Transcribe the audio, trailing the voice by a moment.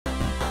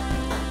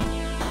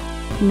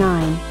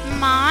9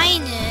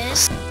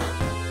 minus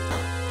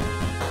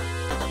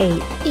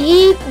 8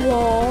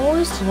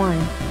 equals 1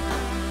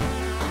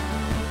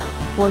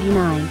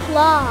 49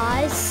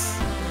 plus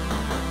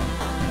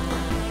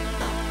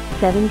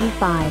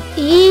 75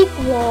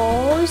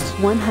 equals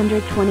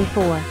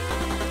 124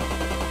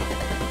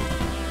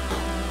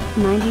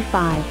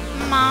 95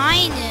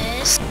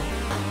 minus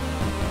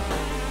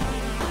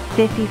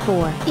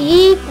 54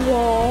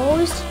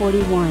 equals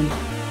 41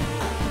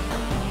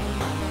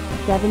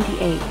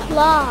 78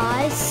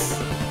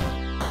 plus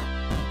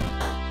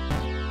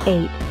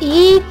 8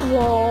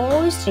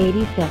 equals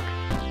 86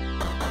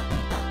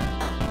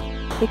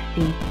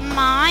 60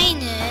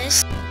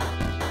 minus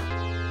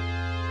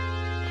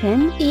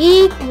 10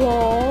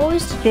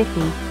 equals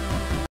 50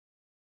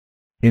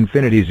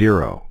 Infinity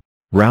 0.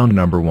 Round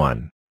number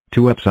 1.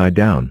 2 upside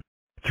down.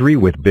 3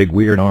 with big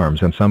weird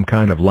arms and some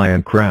kind of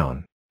lion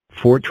crown.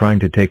 4 trying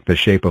to take the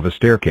shape of a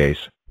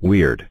staircase,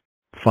 weird.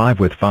 5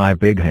 with 5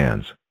 big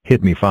hands,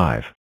 hit me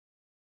 5.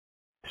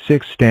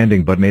 6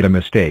 standing but made a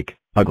mistake,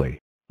 ugly.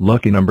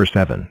 Lucky number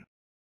 7.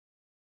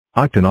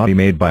 Octonaughty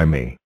made by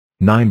me.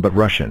 9 but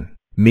Russian,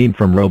 meme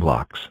from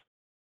Roblox.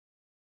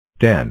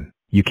 10.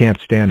 You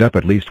can't stand up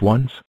at least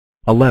once?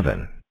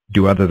 11.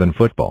 Do other than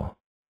football.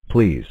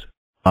 Please.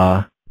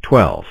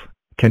 12.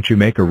 Can't you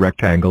make a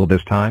rectangle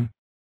this time?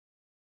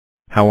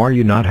 How are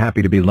you not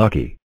happy to be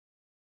lucky?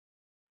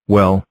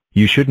 Well,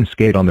 you shouldn't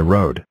skate on the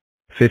road.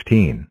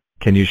 15.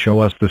 Can you show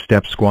us the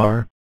step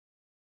square?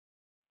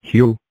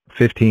 Hugh,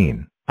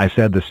 15. I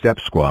said the step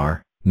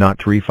square, not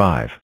tree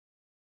 5.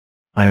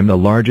 I am the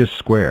largest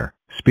square,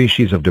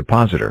 species of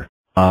depositor.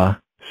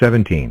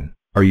 17.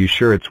 Are you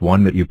sure it's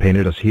one that you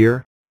painted us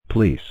here?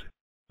 Please.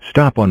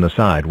 Stop on the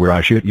side where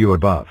I shoot you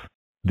above.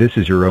 This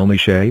is your only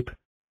shape?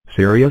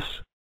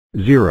 Serious?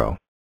 0.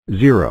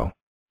 0.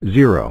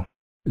 0.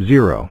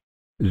 0.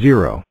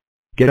 0.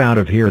 Get out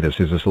of here, this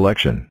is a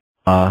selection.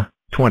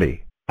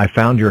 20. I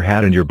found your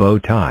hat and your bow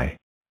tie.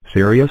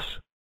 Serious?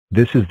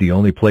 This is the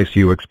only place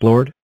you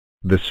explored?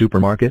 The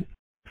supermarket?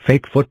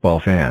 Fake football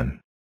fan.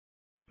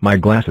 My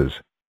glasses.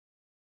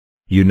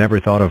 You never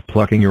thought of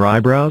plucking your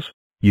eyebrows?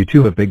 You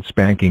two have big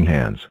spanking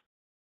hands.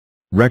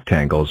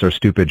 Rectangles are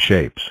stupid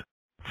shapes.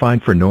 Fine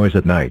for noise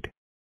at night.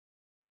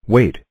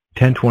 Wait,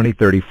 10, 20,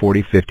 30,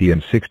 40, 50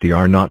 and 60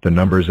 are not the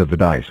numbers of the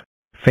dice.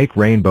 Fake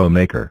rainbow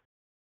maker.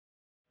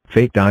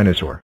 Fake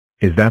dinosaur.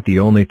 Is that the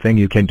only thing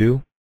you can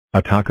do?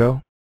 A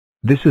taco?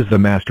 This is the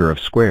master of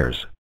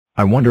squares.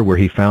 I wonder where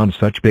he found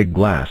such big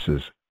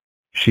glasses.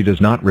 She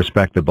does not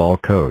respect the ball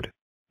code.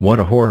 What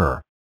a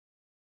horror.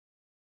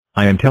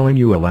 I am telling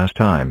you a last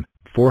time,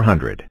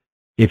 400.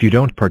 If you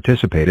don't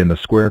participate in the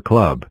square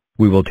club,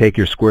 we will take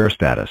your square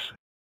status.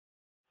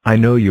 I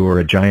know you are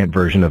a giant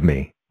version of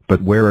me,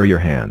 but where are your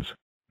hands?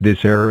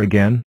 This error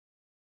again?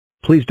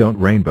 Please don't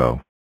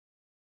rainbow.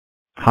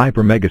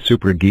 Hyper Mega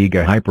Super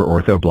Giga Hyper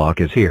Ortho Block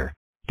is here.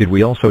 Did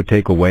we also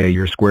take away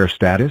your square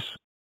status?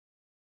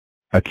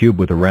 A cube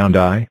with a round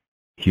eye?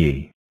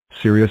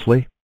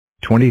 Seriously?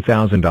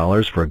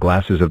 $20,000 for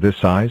glasses of this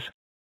size?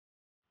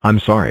 I'm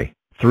sorry,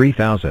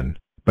 3,000,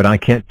 but I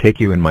can't take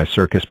you in my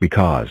circus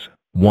because,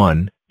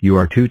 1, you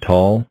are too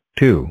tall,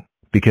 2,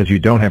 because you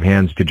don't have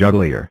hands to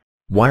juggle here.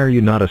 Why are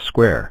you not a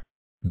square?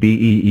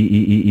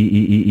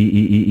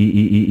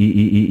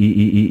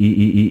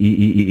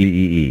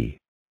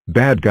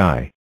 Bad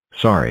guy.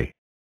 Sorry.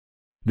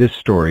 This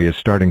story is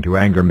starting to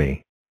anger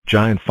me.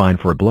 Giant fine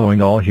for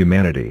blowing all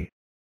humanity.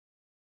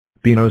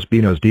 Binos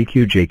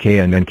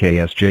DQJK and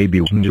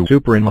NKSJB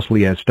Super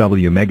Inlessly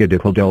SW Mega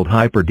Dipldeld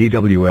Hyper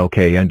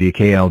DWLK and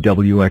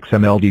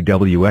DKLWXML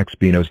DWX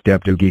Binos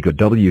Depto Giga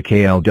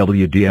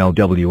WKLW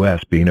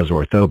DLWS Binos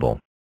Orthobal.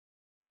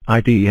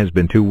 IT has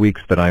been 2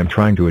 weeks that I am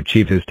trying to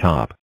achieve his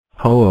top.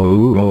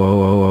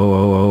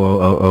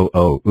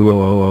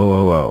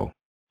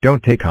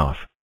 Don't take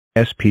off.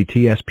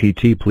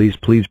 SPT please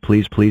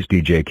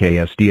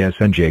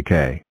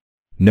DJKSDSNJK.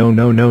 No.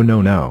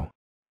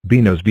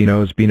 Binos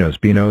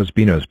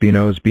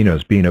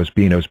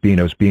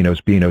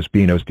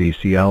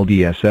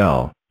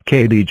DCLDSL,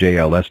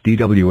 KDJLS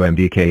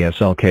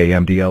DWMDKSL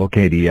KMDL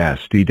KDS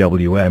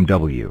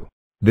DWMW.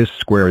 This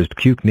square is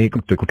Qknik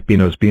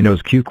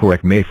Binos Q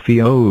correct may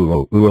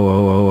fio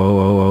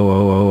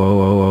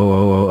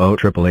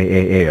triple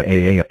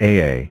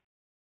A.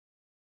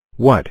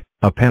 What,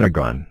 a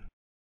pentagon?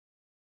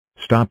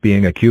 Stop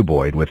being a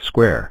cuboid with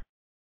square.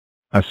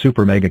 A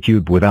super mega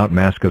cube without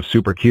mask of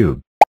super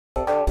cube.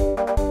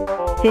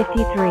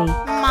 53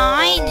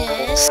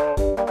 minus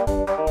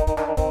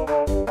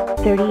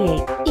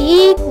 38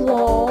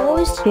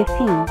 equals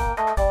 15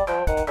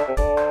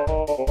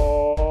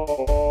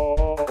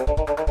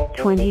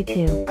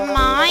 22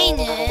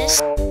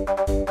 minus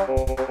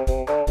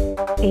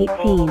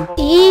 18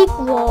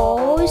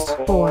 equals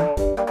 4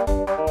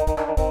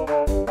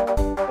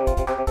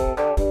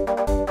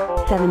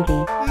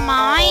 70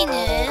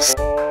 minus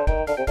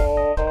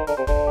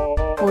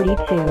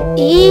 42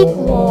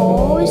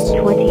 equals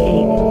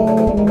 28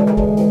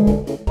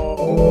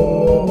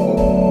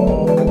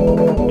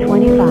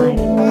 25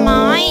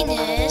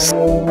 minus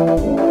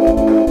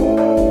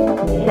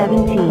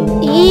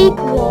 17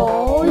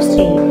 equals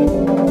 8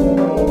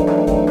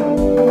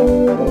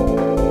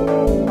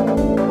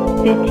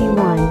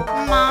 51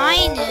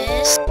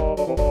 minus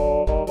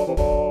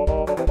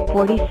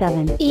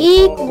 47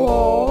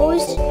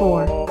 equals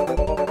 4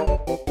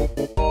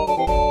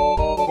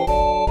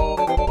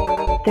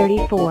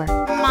 34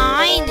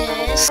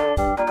 minus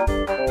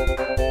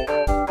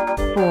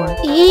 4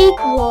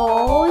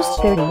 equals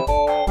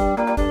 30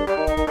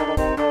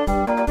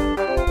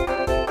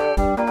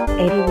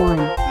 81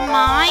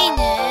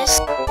 minus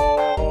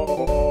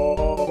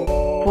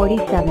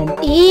 47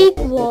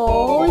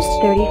 equals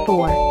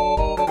 34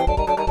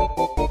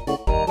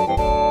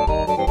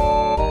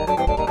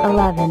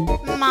 11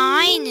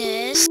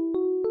 minus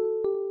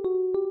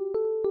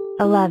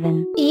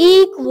 11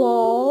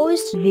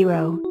 equals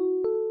 0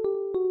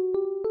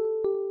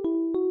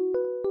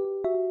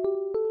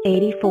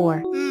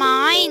 84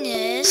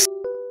 minus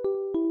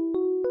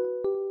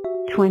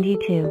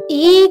 22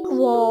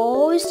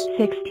 equals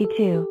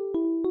 62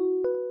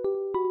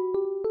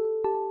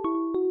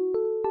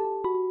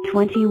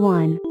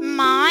 21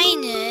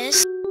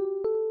 minus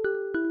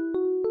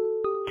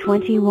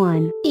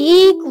 21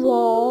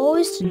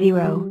 equals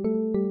 0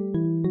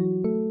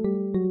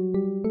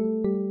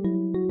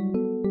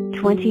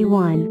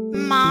 21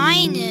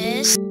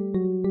 minus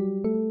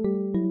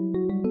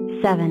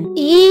 7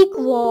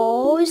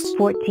 equals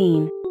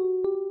 14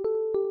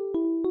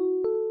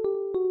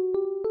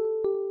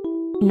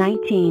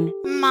 19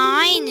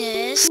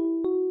 minus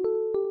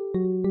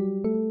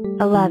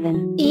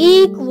 11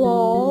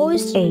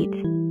 equals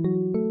 8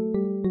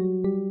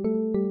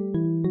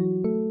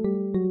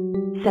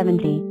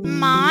 70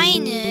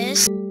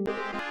 minus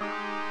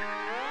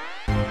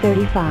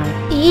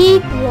 35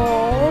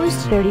 equals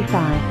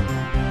 35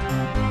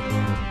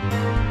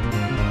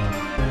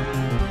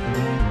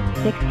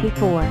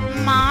 64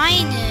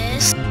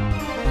 minus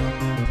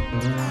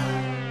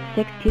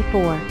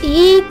 64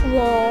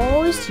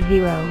 equals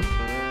 0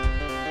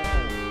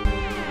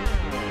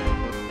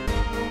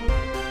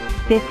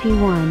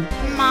 51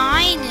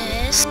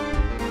 minus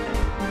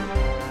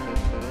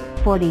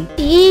 40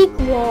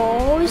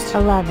 equals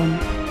 11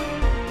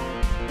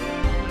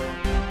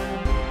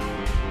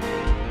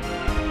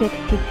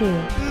 62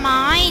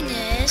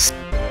 minus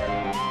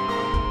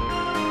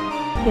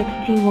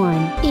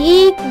 61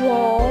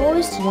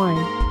 equals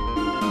 1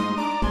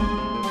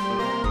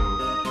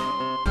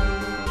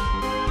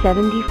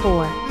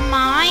 74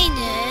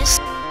 minus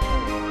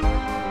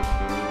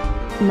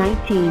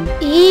 19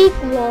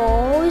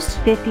 equals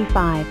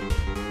 55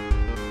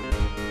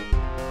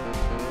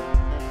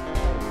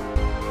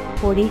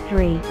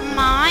 43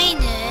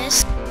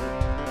 minus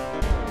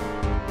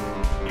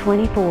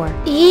 24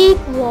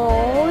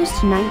 equals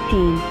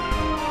 19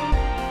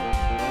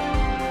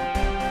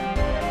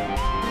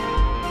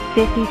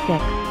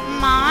 56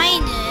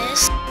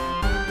 minus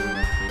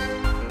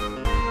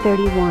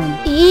 31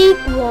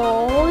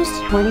 equals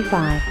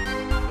 25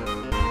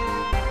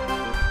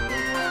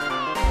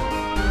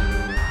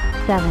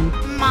 7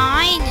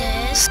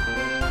 minus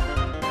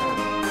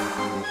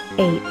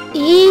 8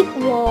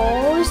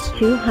 equals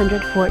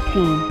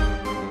 214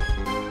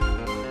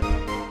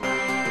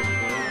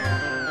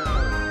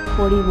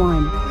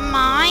 41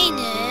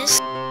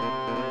 minus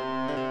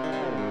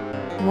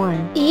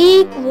 1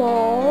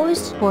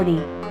 equals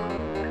 40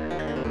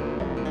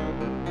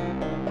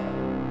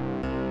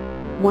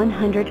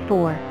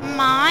 104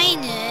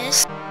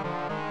 minus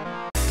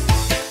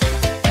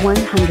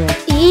 100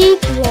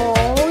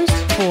 equals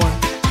 4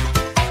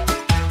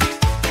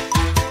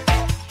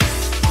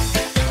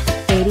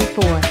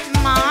 84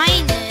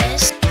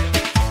 minus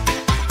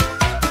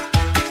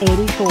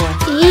 84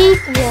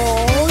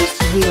 equals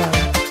 0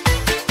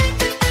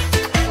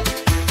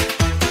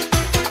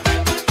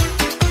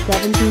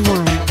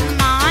 71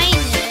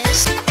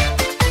 minus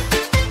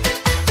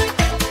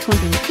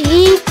 20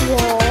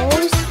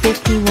 equals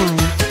 51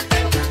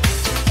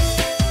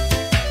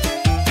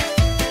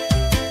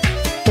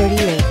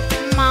 38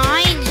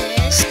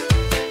 minus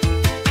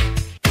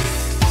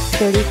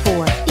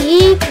 34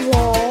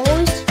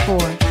 equals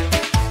 4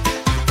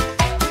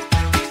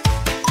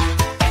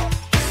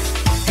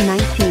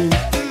 19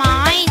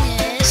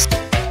 minus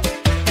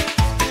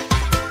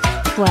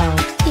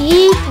 12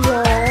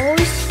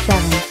 equals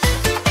 7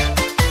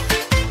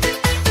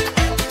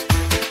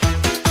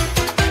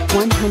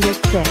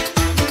 106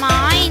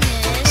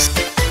 minus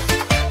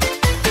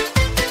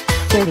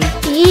 30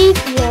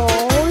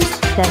 equals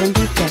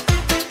 76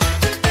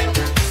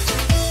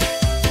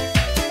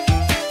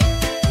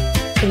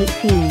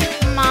 18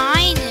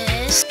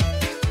 minus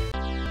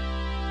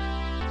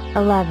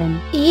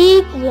 11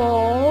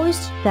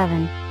 equals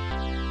 7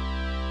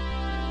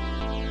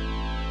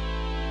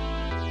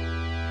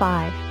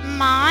 5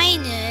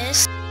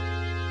 minus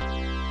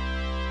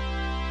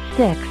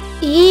 6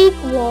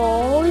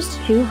 equals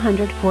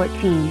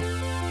 214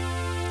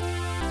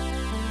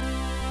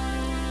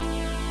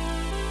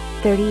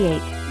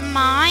 38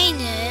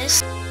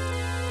 minus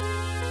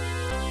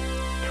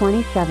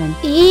 27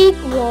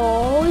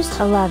 equals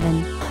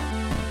 11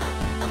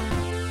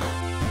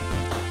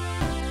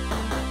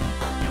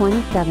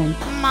 27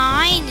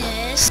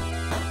 minus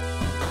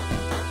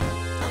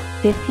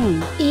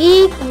 15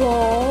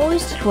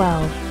 equals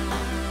 12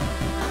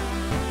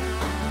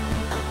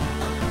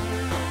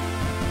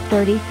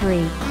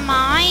 33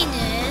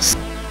 minus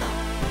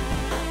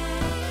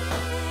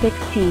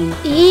 16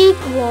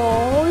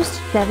 equals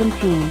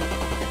 17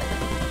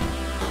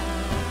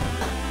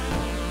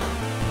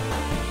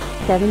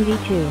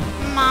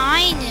 72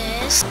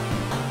 minus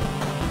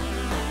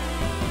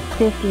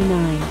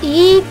 59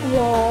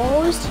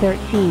 equals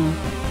 13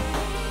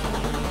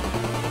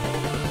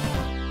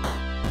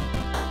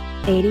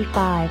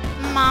 85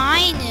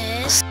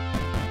 minus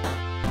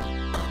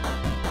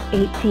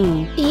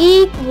 18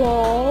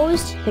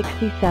 equals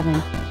 67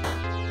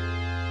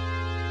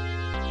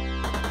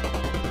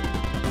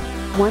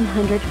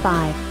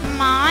 105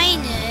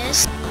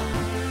 minus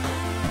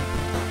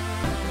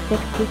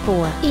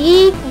 64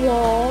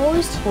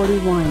 equals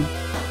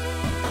 41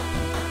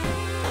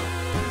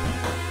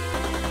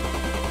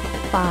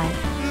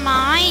 5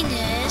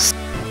 minus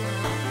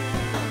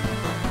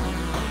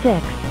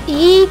 6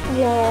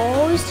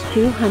 equals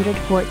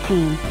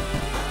 214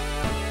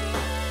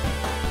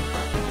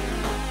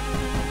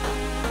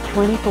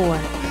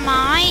 24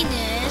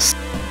 minus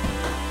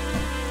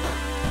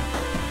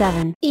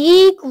 7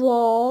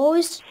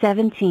 equals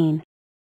 17